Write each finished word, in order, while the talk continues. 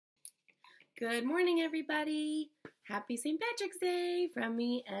Good morning, everybody. Happy St. Patrick's Day from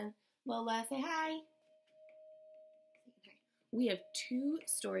me and Lola. Say hi. We have two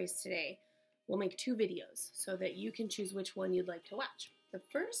stories today. We'll make two videos so that you can choose which one you'd like to watch. The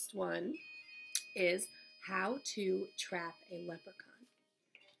first one is How to Trap a Leprechaun.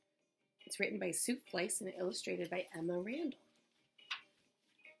 It's written by Sue Fleiss and illustrated by Emma Randall.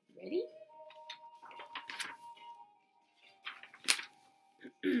 Ready?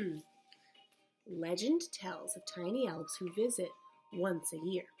 Legend tells of tiny elves who visit once a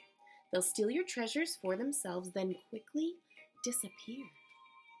year. They'll steal your treasures for themselves, then quickly disappear.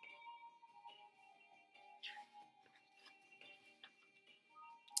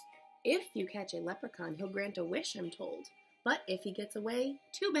 If you catch a leprechaun, he'll grant a wish, I'm told. But if he gets away,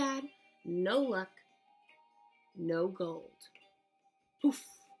 too bad. No luck, no gold. Poof.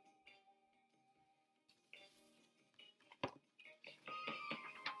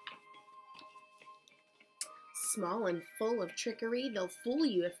 Small and full of trickery, they'll fool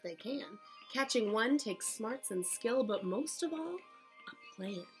you if they can. Catching one takes smarts and skill, but most of all, a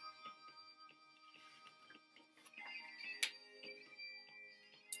plan.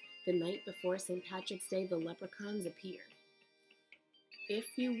 The night before St. Patrick's Day, the leprechauns appear.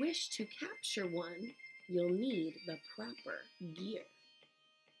 If you wish to capture one, you'll need the proper gear.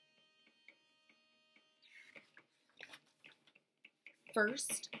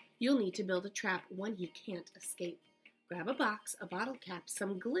 First, you'll need to build a trap, one he can't escape. Grab a box, a bottle cap,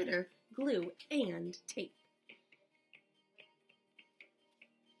 some glitter, glue, and tape.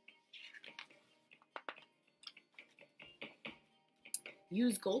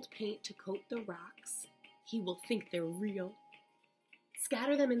 Use gold paint to coat the rocks. He will think they're real.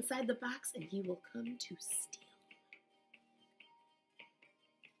 Scatter them inside the box and he will come to steal.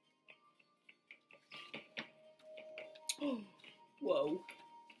 Oh, whoa.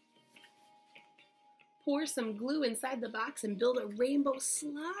 Pour some glue inside the box and build a rainbow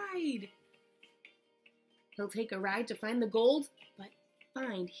slide. He'll take a ride to find the gold, but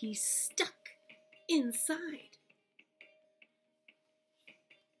find he's stuck inside.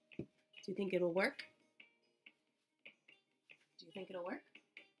 Do you think it'll work? Do you think it'll work?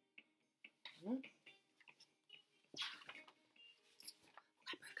 Leprechauns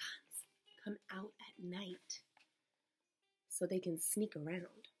come out at night so they can sneak around.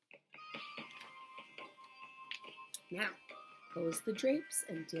 Now, close the drapes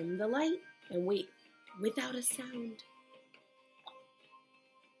and dim the light and wait without a sound.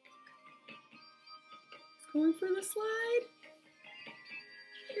 He's going for the slide.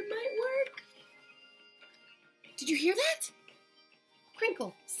 It might work. Did you hear that?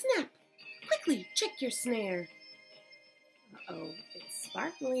 Crinkle, snap. Quickly, check your snare. Uh-oh, it's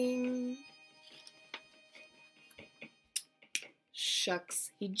sparkling.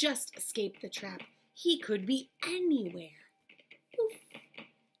 Shucks, he just escaped the trap. He could be anywhere. Oof.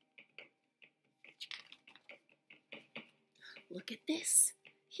 Look at this.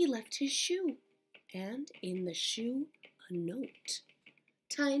 He left his shoe. And in the shoe, a note.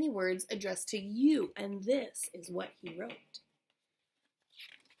 Tiny words addressed to you, and this is what he wrote.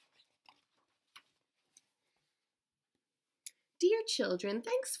 Dear children,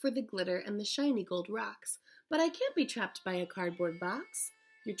 thanks for the glitter and the shiny gold rocks, but I can't be trapped by a cardboard box.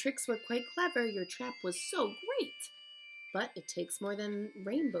 Your tricks were quite clever, your trap was so great. But it takes more than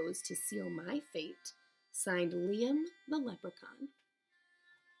rainbows to seal my fate. Signed, Liam the Leprechaun.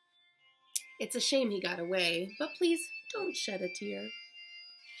 It's a shame he got away, but please don't shed a tear.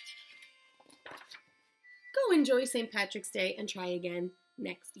 Go enjoy St. Patrick's Day and try again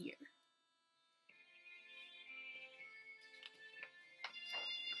next year.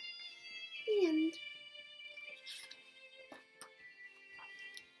 The end.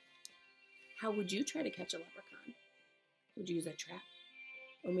 How would you try to catch a leprechaun? Would you use a trap?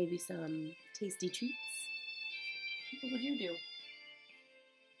 Or maybe some tasty treats? What would you do?